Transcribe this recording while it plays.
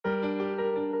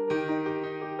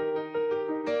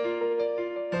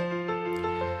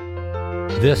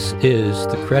This is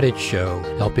The Credit Show,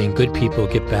 helping good people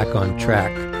get back on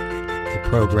track. The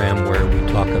program where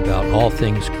we talk about all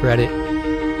things credit,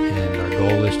 and our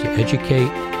goal is to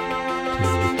educate,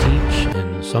 to teach,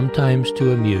 and sometimes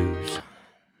to amuse.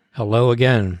 Hello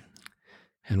again,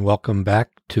 and welcome back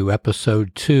to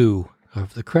episode 2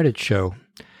 of The Credit Show.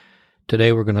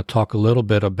 Today we're going to talk a little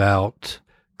bit about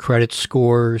credit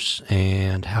scores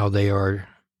and how they are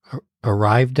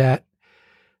arrived at,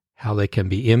 how they can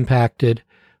be impacted,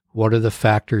 what are the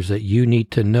factors that you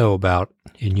need to know about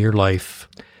in your life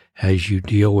as you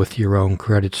deal with your own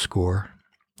credit score.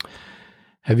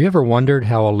 Have you ever wondered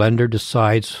how a lender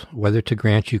decides whether to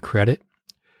grant you credit?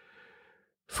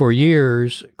 For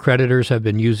years, creditors have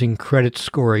been using credit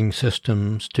scoring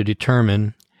systems to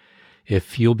determine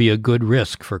if you'll be a good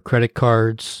risk for credit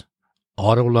cards,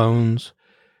 auto loans,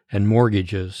 and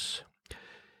mortgages.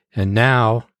 And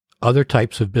now, other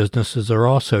types of businesses are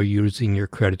also using your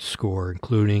credit score,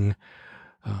 including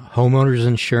homeowners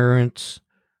insurance,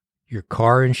 your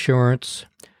car insurance,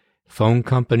 phone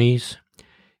companies.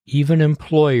 Even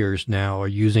employers now are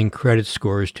using credit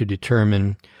scores to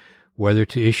determine whether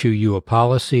to issue you a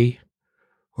policy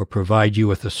or provide you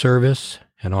with a service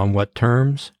and on what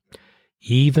terms,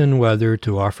 even whether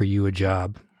to offer you a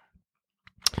job.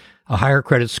 A higher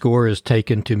credit score is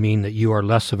taken to mean that you are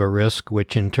less of a risk,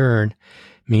 which in turn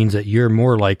means that you're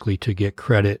more likely to get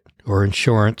credit or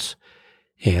insurance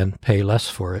and pay less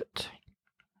for it.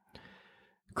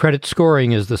 Credit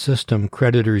scoring is the system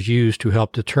creditors use to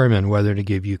help determine whether to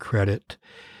give you credit.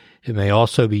 It may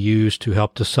also be used to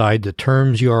help decide the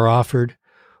terms you are offered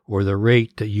or the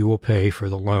rate that you will pay for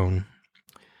the loan.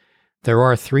 There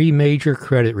are 3 major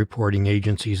credit reporting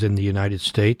agencies in the United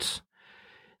States.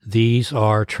 These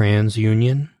are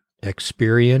TransUnion,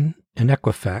 Experian, and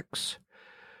Equifax.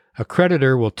 A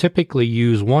creditor will typically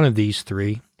use one of these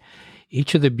 3.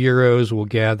 Each of the bureaus will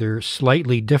gather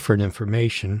slightly different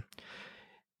information,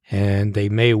 and they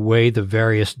may weigh the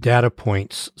various data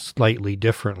points slightly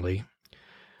differently.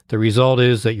 The result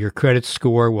is that your credit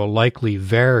score will likely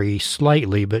vary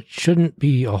slightly, but shouldn't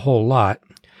be a whole lot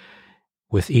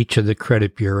with each of the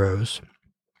credit bureaus.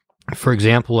 For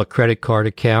example, a credit card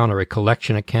account or a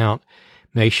collection account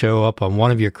may show up on one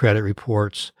of your credit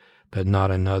reports, but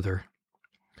not another.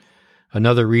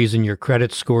 Another reason your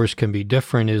credit scores can be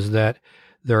different is that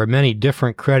there are many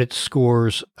different credit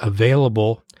scores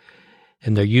available,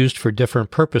 and they're used for different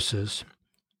purposes.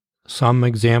 Some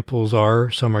examples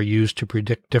are, some are used to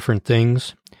predict different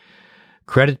things.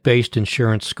 Credit-based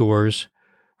insurance scores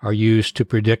are used to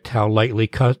predict how likely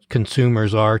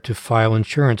consumers are to file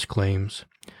insurance claims.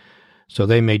 So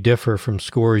they may differ from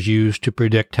scores used to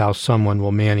predict how someone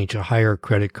will manage a higher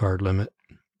credit card limit.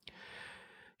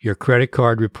 Your credit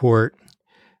card report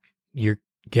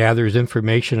gathers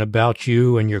information about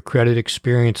you and your credit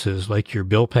experiences, like your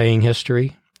bill paying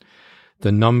history,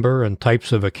 the number and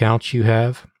types of accounts you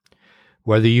have,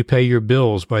 whether you pay your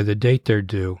bills by the date they're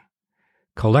due,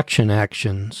 collection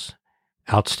actions,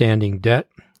 outstanding debt,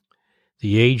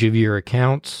 the age of your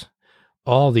accounts.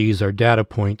 All these are data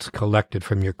points collected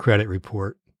from your credit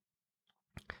report.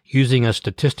 Using a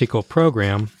statistical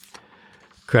program,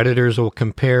 creditors will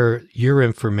compare your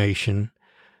information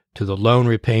to the loan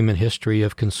repayment history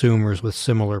of consumers with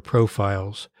similar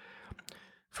profiles.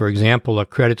 For example, a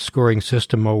credit scoring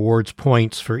system awards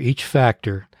points for each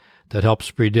factor that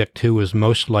helps predict who is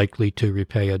most likely to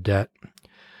repay a debt.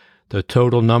 The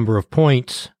total number of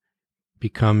points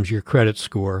becomes your credit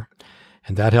score,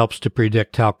 and that helps to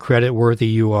predict how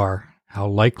creditworthy you are, how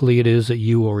likely it is that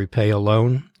you will repay a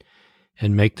loan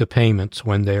and make the payments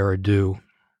when they are due.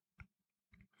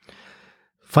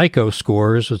 FICO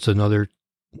scores, it's another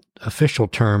official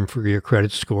term for your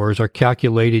credit scores, are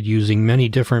calculated using many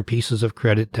different pieces of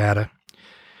credit data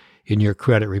in your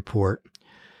credit report.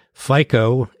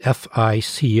 FICO,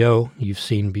 F-I-C-O, you've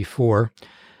seen before.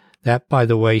 That, by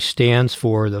the way, stands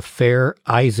for the Fair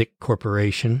Isaac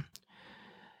Corporation.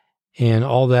 And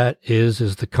all that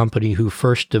is the company who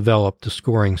first developed the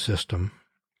scoring system.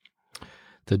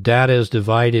 The data is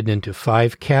divided into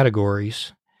 5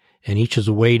 categories, and each is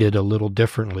weighted a little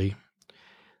differently.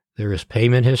 There is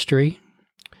payment history,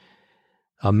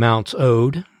 amounts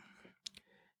owed,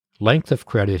 length of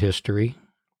credit history,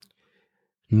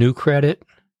 new credit,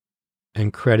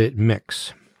 and credit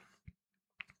mix.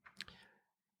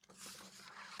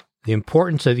 The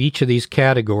importance of each of these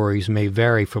categories may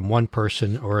vary from one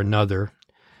person or another,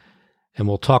 and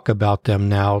we'll talk about them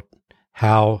now,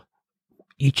 how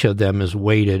each of them is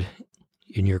weighted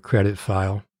in your credit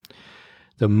file.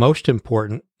 The most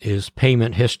important is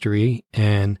payment history,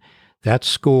 and that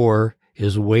score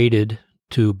is weighted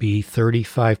to be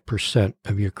 35%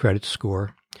 of your credit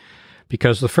score,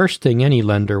 because the first thing any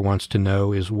lender wants to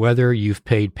know is whether you've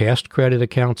paid past credit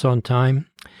accounts on time.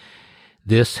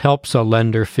 This helps a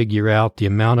lender figure out the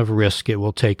amount of risk it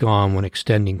will take on when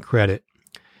extending credit.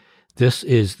 This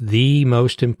is the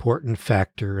most important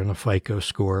factor in a FICO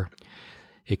score.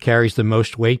 It carries the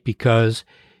most weight because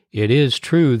it is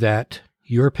true that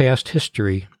your past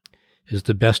history is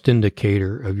the best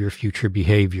indicator of your future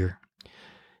behavior.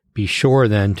 Be sure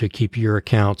then to keep your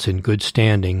accounts in good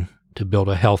standing to build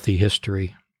a healthy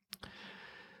history.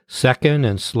 Second,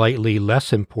 and slightly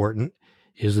less important,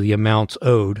 is the amounts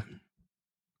owed.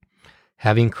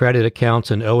 Having credit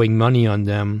accounts and owing money on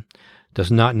them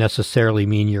does not necessarily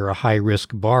mean you're a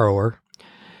high-risk borrower,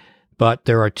 but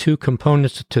there are two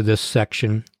components to this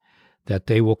section that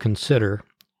they will consider.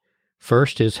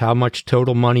 First is how much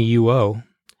total money you owe.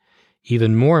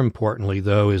 Even more importantly,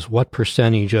 though, is what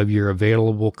percentage of your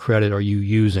available credit are you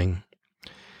using.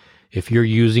 If you're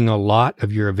using a lot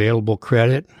of your available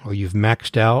credit, or you've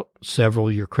maxed out several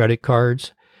of your credit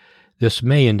cards, this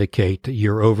may indicate that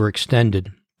you're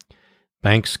overextended.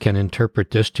 Banks can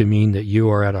interpret this to mean that you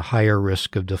are at a higher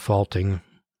risk of defaulting.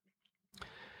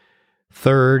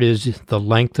 Third is the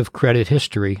length of credit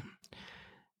history.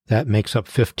 That makes up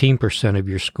 15% of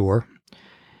your score.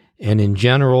 And in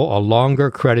general, a longer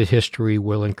credit history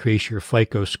will increase your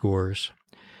FICO scores.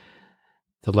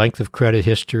 The length of credit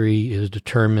history is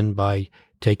determined by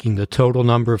taking the total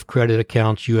number of credit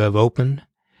accounts you have opened,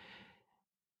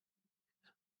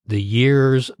 the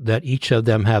years that each of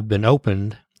them have been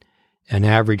opened, and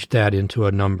average that into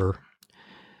a number.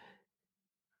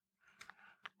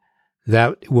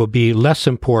 That will be less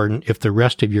important if the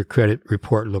rest of your credit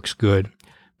report looks good,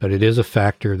 but it is a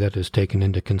factor that is taken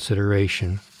into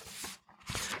consideration.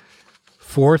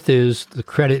 Fourth is the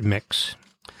credit mix.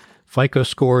 FICO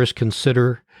scores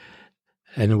consider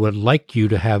and would like you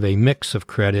to have a mix of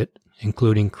credit,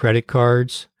 including credit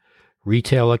cards,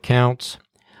 retail accounts,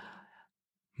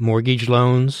 mortgage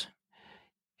loans,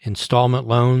 installment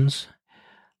loans.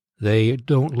 They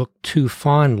don't look too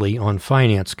fondly on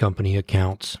finance company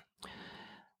accounts,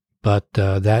 but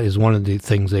that is one of the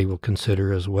things they will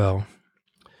consider as well.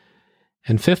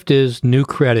 And fifth is new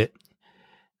credit.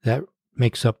 That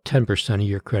makes up 10% of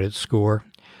your credit score.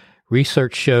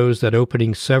 Research shows that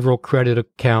opening several credit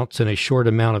accounts in a short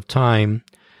amount of time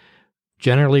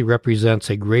generally represents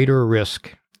a greater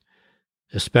risk,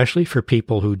 especially for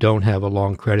people who don't have a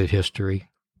long credit history.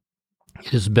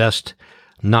 It is best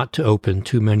not to open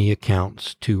too many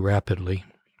accounts too rapidly.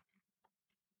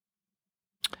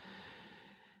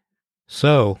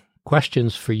 So,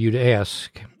 questions for you to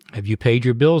ask. Have you paid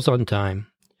your bills on time?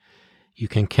 You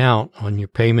can count on your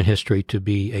payment history to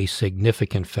be a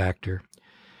significant factor.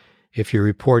 If your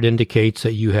report indicates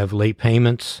that you have late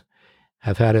payments,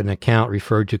 have had an account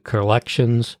referred to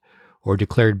collections, or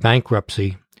declared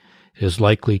bankruptcy, it is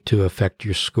likely to affect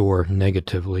your score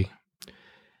negatively.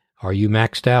 Are you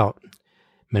maxed out?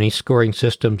 Many scoring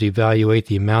systems evaluate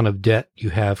the amount of debt you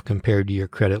have compared to your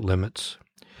credit limits.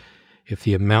 If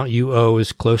the amount you owe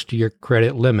is close to your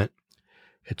credit limit,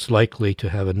 it's likely to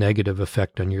have a negative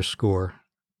effect on your score.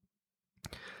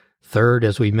 Third,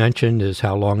 as we mentioned, is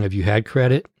how long have you had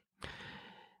credit?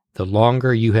 The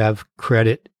longer you have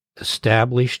credit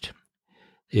established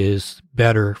is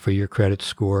better for your credit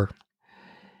score.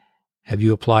 Have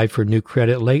you applied for new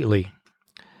credit lately?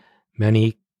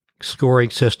 Many scoring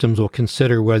systems will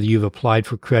consider whether you've applied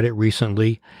for credit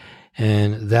recently,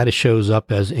 and that shows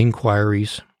up as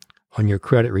inquiries on your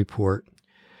credit report.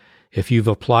 If you've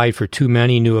applied for too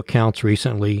many new accounts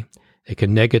recently, it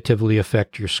can negatively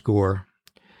affect your score.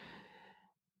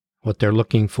 What they're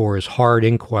looking for is hard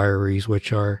inquiries,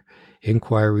 which are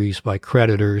inquiries by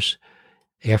creditors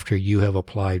after you have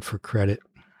applied for credit.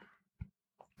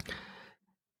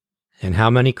 And how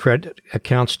many credit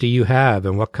accounts do you have,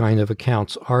 and what kind of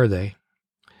accounts are they?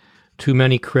 Too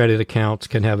many credit accounts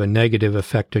can have a negative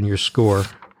effect on your score.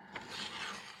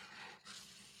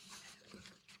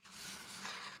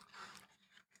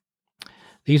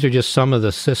 These are just some of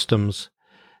the systems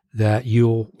that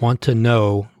you'll want to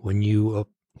know when you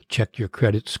check your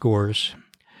credit scores.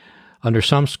 Under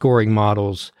some scoring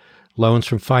models, loans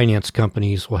from finance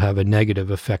companies will have a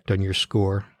negative effect on your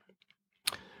score.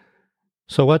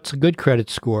 So what's a good credit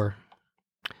score?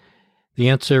 The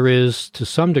answer is, to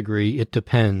some degree, it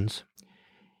depends.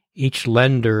 Each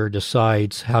lender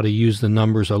decides how to use the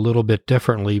numbers a little bit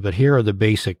differently, but here are the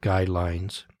basic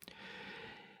guidelines.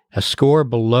 A score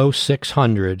below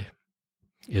 600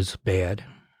 is bad.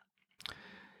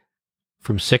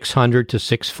 From 600 to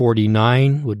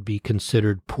 649 would be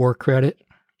considered poor credit.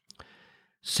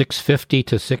 650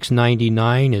 to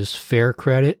 699 is fair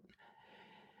credit.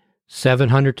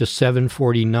 700 to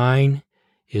 749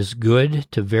 is good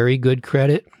to very good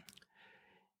credit.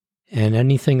 And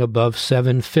anything above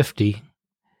 750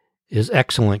 is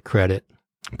excellent credit.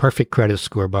 Perfect credit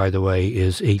score, by the way,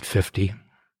 is 850.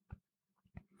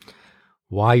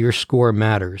 Why your score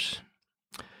matters.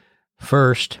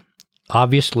 First,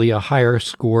 obviously a higher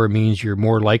score means you're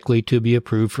more likely to be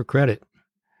approved for credit.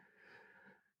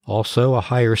 Also, a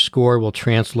higher score will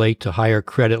translate to higher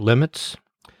credit limits,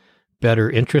 better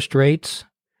interest rates,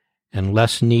 and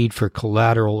less need for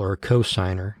collateral or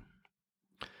cosigner.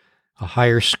 A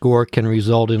higher score can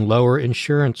result in lower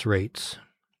insurance rates.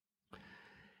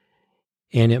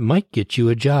 And it might get you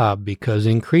a job because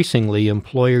increasingly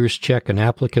employers check an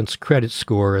applicant's credit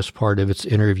score as part of its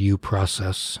interview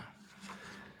process.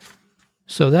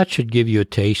 So that should give you a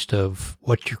taste of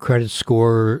what your credit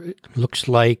score looks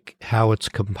like, how it's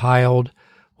compiled,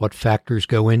 what factors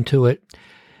go into it.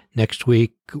 Next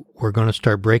week, we're going to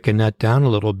start breaking that down a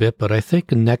little bit, but I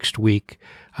think next week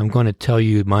I'm going to tell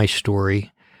you my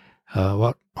story,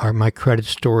 what my credit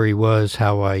story was,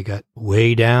 how I got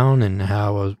way down and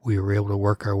how we were able to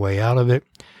work our way out of it,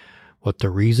 what the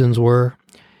reasons were,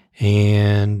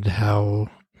 and how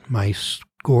my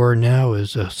score now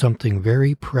is something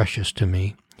very precious to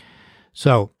me.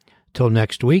 So, till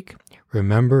next week,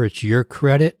 remember it's your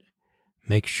credit.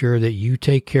 Make sure that you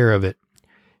take care of it.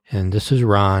 And this is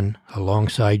Ron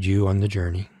alongside you on the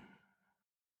journey.